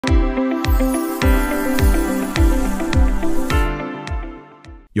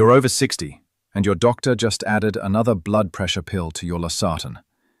You're over 60, and your doctor just added another blood pressure pill to your Losartan.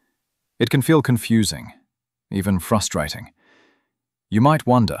 It can feel confusing, even frustrating. You might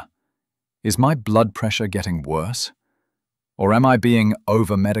wonder, is my blood pressure getting worse? Or am I being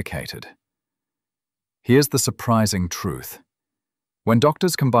over-medicated? Here's the surprising truth. When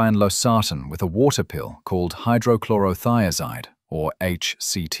doctors combine Losartan with a water pill called Hydrochlorothiazide, or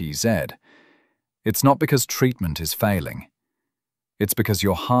HCTZ, it's not because treatment is failing. It's because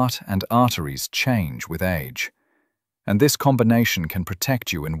your heart and arteries change with age, and this combination can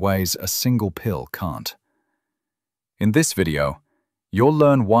protect you in ways a single pill can't. In this video, you'll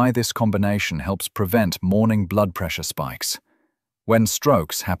learn why this combination helps prevent morning blood pressure spikes, when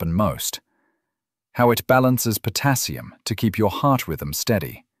strokes happen most, how it balances potassium to keep your heart rhythm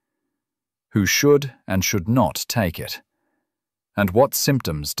steady, who should and should not take it, and what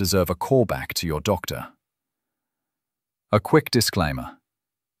symptoms deserve a callback to your doctor. A quick disclaimer.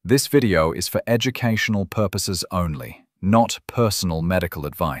 This video is for educational purposes only, not personal medical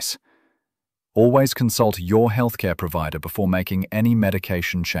advice. Always consult your healthcare provider before making any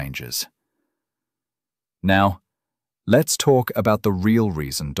medication changes. Now, let's talk about the real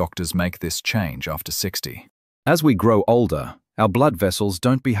reason doctors make this change after 60. As we grow older, our blood vessels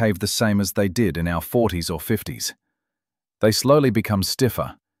don't behave the same as they did in our 40s or 50s. They slowly become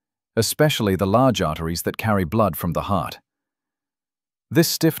stiffer, especially the large arteries that carry blood from the heart. This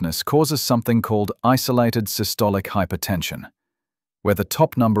stiffness causes something called isolated systolic hypertension, where the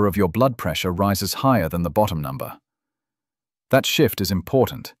top number of your blood pressure rises higher than the bottom number. That shift is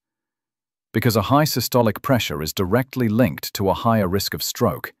important, because a high systolic pressure is directly linked to a higher risk of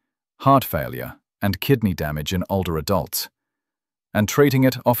stroke, heart failure, and kidney damage in older adults. And treating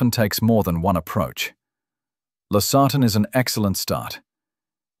it often takes more than one approach. Losartan is an excellent start.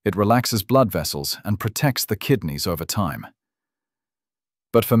 It relaxes blood vessels and protects the kidneys over time.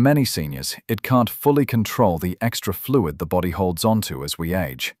 But for many seniors, it can't fully control the extra fluid the body holds onto as we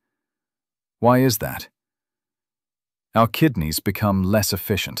age. Why is that? Our kidneys become less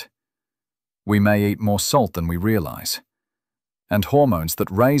efficient. We may eat more salt than we realize. And hormones that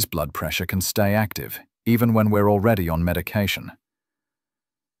raise blood pressure can stay active, even when we're already on medication.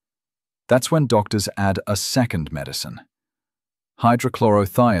 That's when doctors add a second medicine,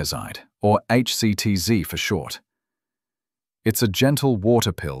 hydrochlorothiazide, or HCTZ for short. It's a gentle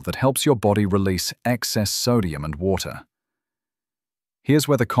water pill that helps your body release excess sodium and water. Here's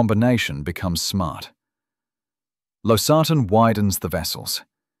where the combination becomes smart. Losartan widens the vessels.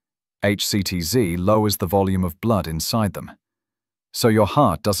 HCTZ lowers the volume of blood inside them, so your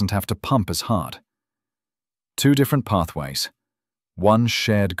heart doesn't have to pump as hard. Two different pathways, one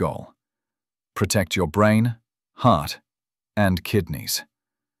shared goal. Protect your brain, heart, and kidneys.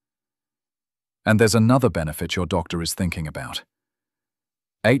 And there's another benefit your doctor is thinking about.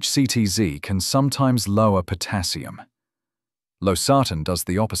 HCTZ can sometimes lower potassium. Losartan does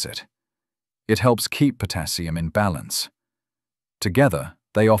the opposite. It helps keep potassium in balance. Together,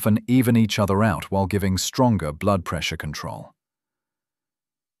 they often even each other out while giving stronger blood pressure control.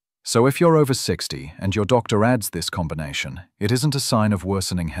 So if you're over 60 and your doctor adds this combination, it isn't a sign of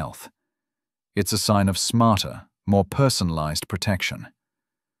worsening health. It's a sign of smarter, more personalized protection.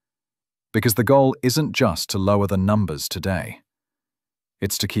 Because the goal isn't just to lower the numbers today.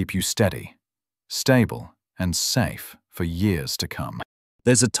 It's to keep you steady, stable, and safe for years to come.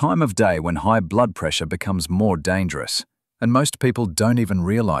 There's a time of day when high blood pressure becomes more dangerous, and most people don't even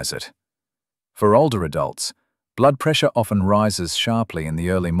realize it. For older adults, blood pressure often rises sharply in the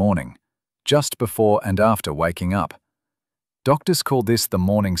early morning, just before and after waking up. Doctors call this the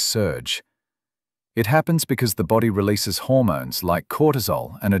morning surge. It happens because the body releases hormones like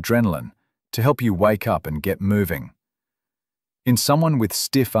cortisol and adrenaline to help you wake up and get moving. In someone with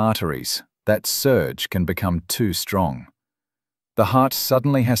stiff arteries, that surge can become too strong. The heart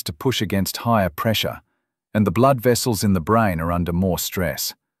suddenly has to push against higher pressure, and the blood vessels in the brain are under more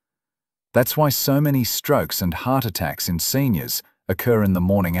stress. That's why so many strokes and heart attacks in seniors occur in the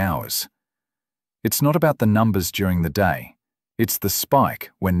morning hours. It's not about the numbers during the day. It's the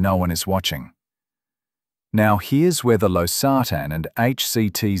spike when no one is watching. Now here's where the Losartan and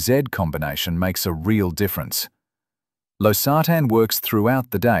HCTZ combination makes a real difference. Losartan works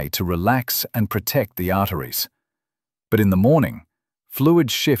throughout the day to relax and protect the arteries. But in the morning, fluid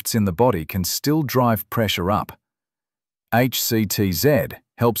shifts in the body can still drive pressure up. HCTZ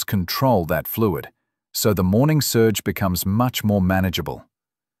helps control that fluid, so the morning surge becomes much more manageable.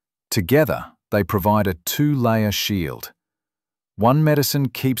 Together, they provide a two-layer shield. One medicine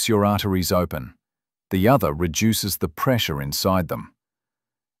keeps your arteries open. The other reduces the pressure inside them.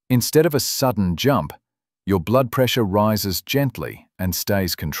 Instead of a sudden jump, your blood pressure rises gently and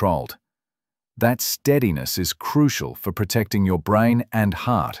stays controlled. That steadiness is crucial for protecting your brain and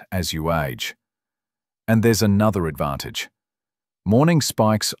heart as you age. And there's another advantage. Morning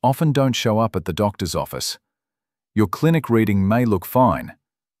spikes often don't show up at the doctor's office. Your clinic reading may look fine,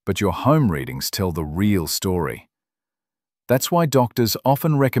 but your home readings tell the real story. That's why doctors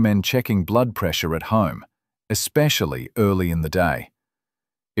often recommend checking blood pressure at home, especially early in the day.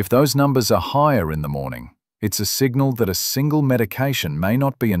 If those numbers are higher in the morning, it's a signal that a single medication may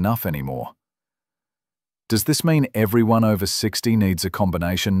not be enough anymore. Does this mean everyone over 60 needs a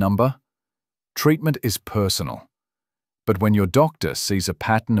combination number? Treatment is personal. But when your doctor sees a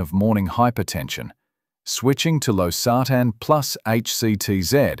pattern of morning hypertension, switching to Losartan plus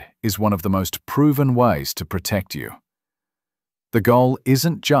HCTZ is one of the most proven ways to protect you. The goal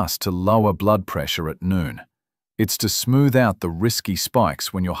isn't just to lower blood pressure at noon. It's to smooth out the risky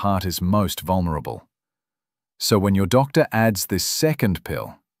spikes when your heart is most vulnerable. So when your doctor adds this second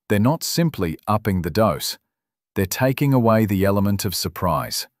pill, they're not simply upping the dose. They're taking away the element of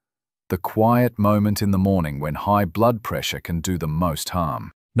surprise, the quiet moment in the morning when high blood pressure can do the most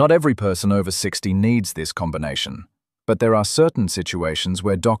harm. Not every person over 60 needs this combination, but there are certain situations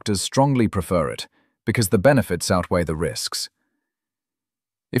where doctors strongly prefer it because the benefits outweigh the risks.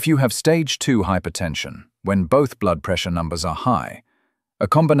 If you have stage 2 hypertension, when both blood pressure numbers are high, a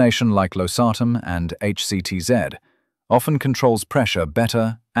combination like Losartan and HCTZ often controls pressure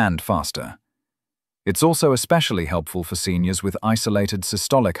better and faster. It's also especially helpful for seniors with isolated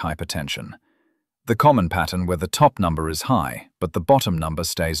systolic hypertension, the common pattern where the top number is high but the bottom number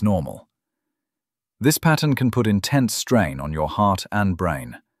stays normal. This pattern can put intense strain on your heart and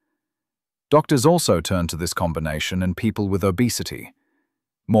brain. Doctors also turn to this combination in people with obesity.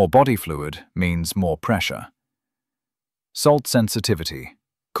 More body fluid means more pressure. Salt sensitivity,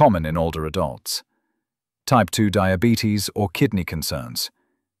 common in older adults. Type 2 diabetes or kidney concerns,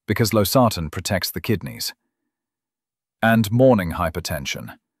 because Losartan protects the kidneys. And morning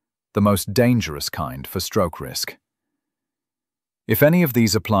hypertension, the most dangerous kind for stroke risk. If any of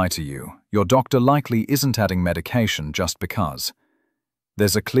these apply to you, your doctor likely isn't adding medication just because.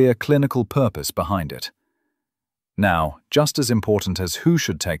 There's a clear clinical purpose behind it. Now, just as important as who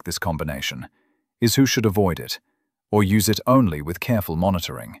should take this combination is who should avoid it, or use it only with careful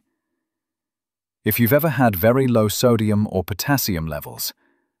monitoring. If you've ever had very low sodium or potassium levels,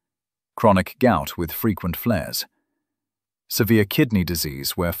 chronic gout with frequent flares, severe kidney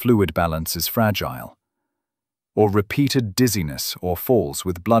disease where fluid balance is fragile, or repeated dizziness or falls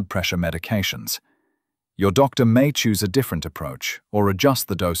with blood pressure medications, your doctor may choose a different approach or adjust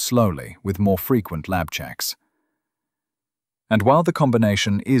the dose slowly with more frequent lab checks. And while the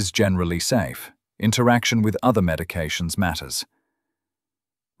combination is generally safe, interaction with other medications matters.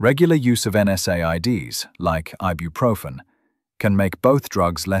 Regular use of NSAIDs, like ibuprofen, can make both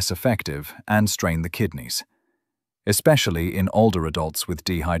drugs less effective and strain the kidneys, especially in older adults with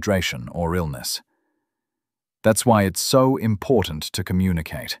dehydration or illness. That's why it's so important to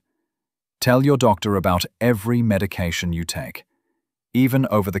communicate. Tell your doctor about every medication you take, even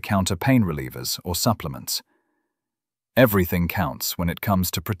over-the-counter pain relievers or supplements. Everything counts when it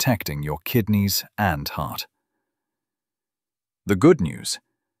comes to protecting your kidneys and heart. The good news: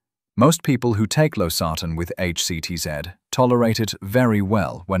 most people who take Losartan with HCTZ tolerate it very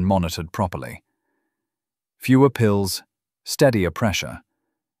well when monitored properly. Fewer pills, steadier pressure,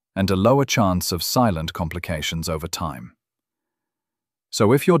 and a lower chance of silent complications over time.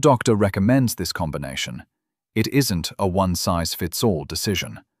 So if your doctor recommends this combination, it isn't a one-size-fits-all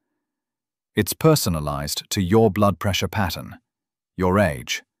decision. It's personalized to your blood pressure pattern, your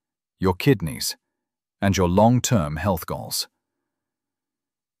age, your kidneys, and your long-term health goals.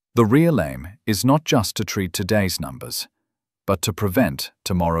 The real aim is not just to treat today's numbers, but to prevent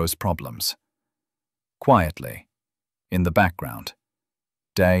tomorrow's problems. Quietly, in the background,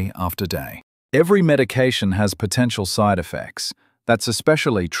 day after day. Every medication has potential side effects. That's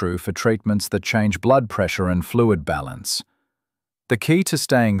especially true for treatments that change blood pressure and fluid balance. The key to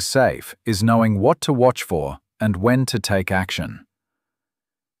staying safe is knowing what to watch for and when to take action.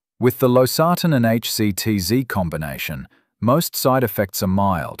 With the Losartan and HCTZ combination, most side effects are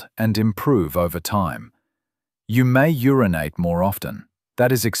mild and improve over time. You may urinate more often.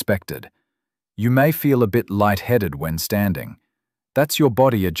 That is expected. You may feel a bit lightheaded when standing. That's your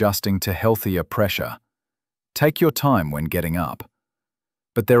body adjusting to healthier pressure. Take your time when getting up.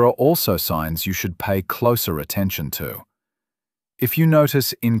 But there are also signs you should pay closer attention to. If you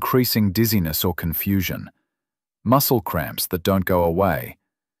notice increasing dizziness or confusion, muscle cramps that don't go away,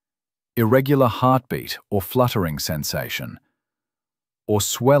 irregular heartbeat or fluttering sensation, or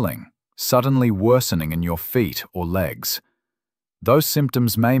swelling, suddenly worsening in your feet or legs. Those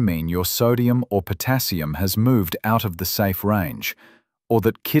symptoms may mean your sodium or potassium has moved out of the safe range, or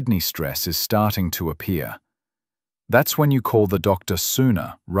that kidney stress is starting to appear. That's when you call the doctor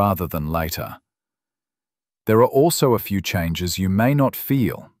sooner rather than later. There are also a few changes you may not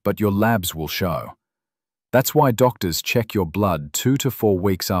feel, but your labs will show. That's why doctors check your blood 2 to 4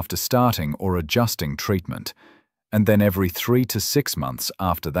 weeks after starting or adjusting treatment, and then every 3 to 6 months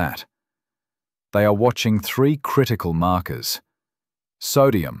after that. They are watching 3 critical markers.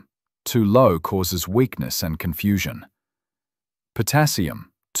 Sodium, too low causes weakness and confusion.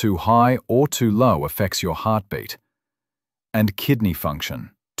 Potassium, too high or too low affects your heartbeat. And kidney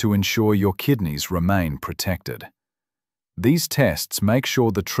function, to ensure your kidneys remain protected. These tests make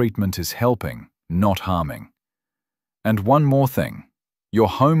sure the treatment is helping, not harming. And one more thing, your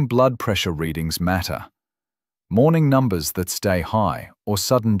home blood pressure readings matter. Morning numbers that stay high or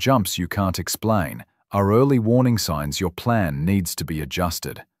sudden jumps you can't explain are early warning signs your plan needs to be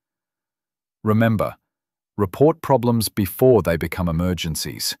adjusted. Remember, report problems before they become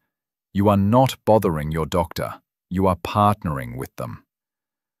emergencies. You are not bothering your doctor, you are partnering with them.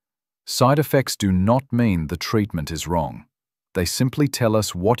 Side effects do not mean the treatment is wrong. They simply tell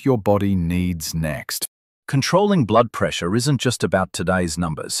us what your body needs next. Controlling blood pressure isn't just about today's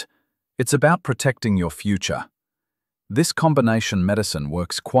numbers. It's about protecting your future. This combination medicine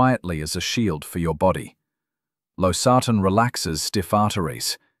works quietly as a shield for your body. Losartan relaxes stiff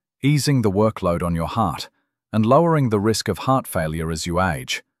arteries, easing the workload on your heart and lowering the risk of heart failure as you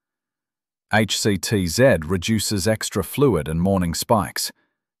age. HCTZ reduces extra fluid and morning spikes,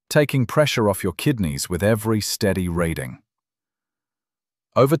 taking pressure off your kidneys with every steady reading.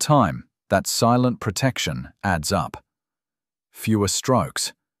 Over time, that silent protection adds up. Fewer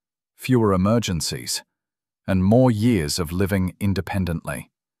strokes, fewer emergencies, and more years of living independently.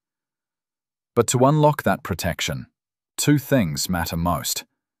 But to unlock that protection, 2 things matter most: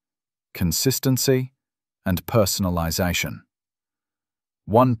 consistency and personalization.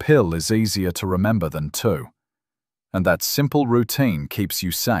 1 pill is easier to remember than 2, and that simple routine keeps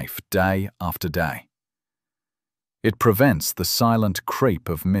you safe day after day. It prevents the silent creep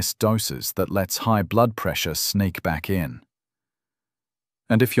of missed doses that lets high blood pressure sneak back in.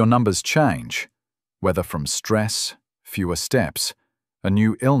 And if your numbers change, whether from stress, fewer steps, a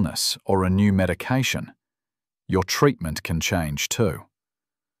new illness, or a new medication, your treatment can change too.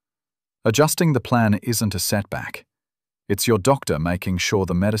 Adjusting the plan isn't a setback. It's your doctor making sure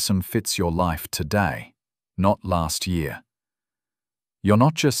the medicine fits your life today, not last year. You're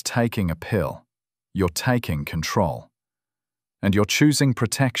not just taking a pill, you're taking control. And you're choosing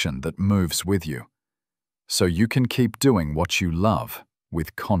protection that moves with you, so you can keep doing what you love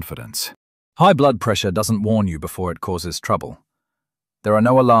with confidence. High blood pressure doesn't warn you before it causes trouble. There are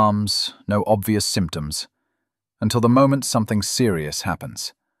no alarms, no obvious symptoms, until the moment something serious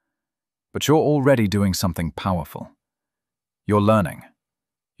happens. But you're already doing something powerful. You're learning,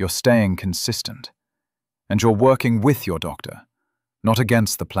 you're staying consistent, and you're working with your doctor, not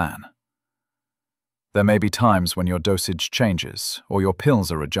against the plan. There may be times when your dosage changes or your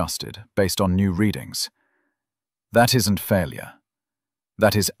pills are adjusted based on new readings. That isn't failure.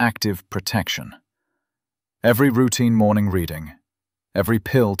 That is active protection. Every routine morning reading, every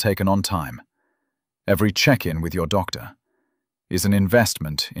pill taken on time, every check-in with your doctor is an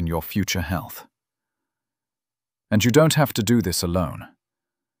investment in your future health. And you don't have to do this alone.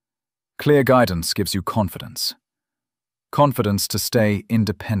 Clear guidance gives you confidence. Confidence to stay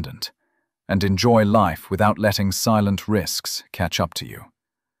independent and enjoy life without letting silent risks catch up to you.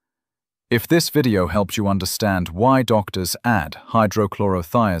 If this video helped you understand why doctors add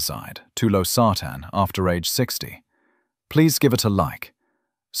hydrochlorothiazide to Losartan after age 60, please give it a like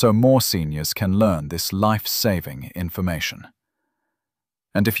so more seniors can learn this life-saving information.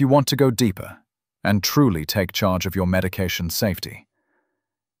 And if you want to go deeper and truly take charge of your medication safety,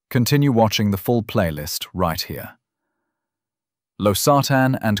 continue watching the full playlist right here.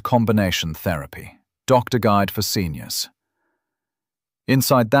 Losartan and Combination Therapy, Doctor Guide for Seniors.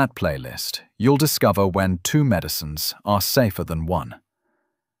 Inside that playlist, you'll discover when 2 medicines are safer than 1.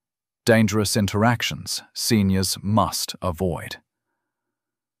 Dangerous interactions seniors must avoid.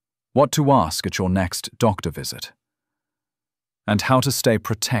 What to ask at your next doctor visit. And how to stay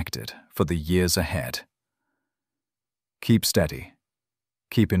protected for the years ahead. Keep steady.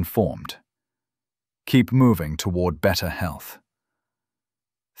 Keep informed. Keep moving toward better health.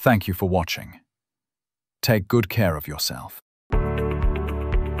 Thank you for watching. Take good care of yourself.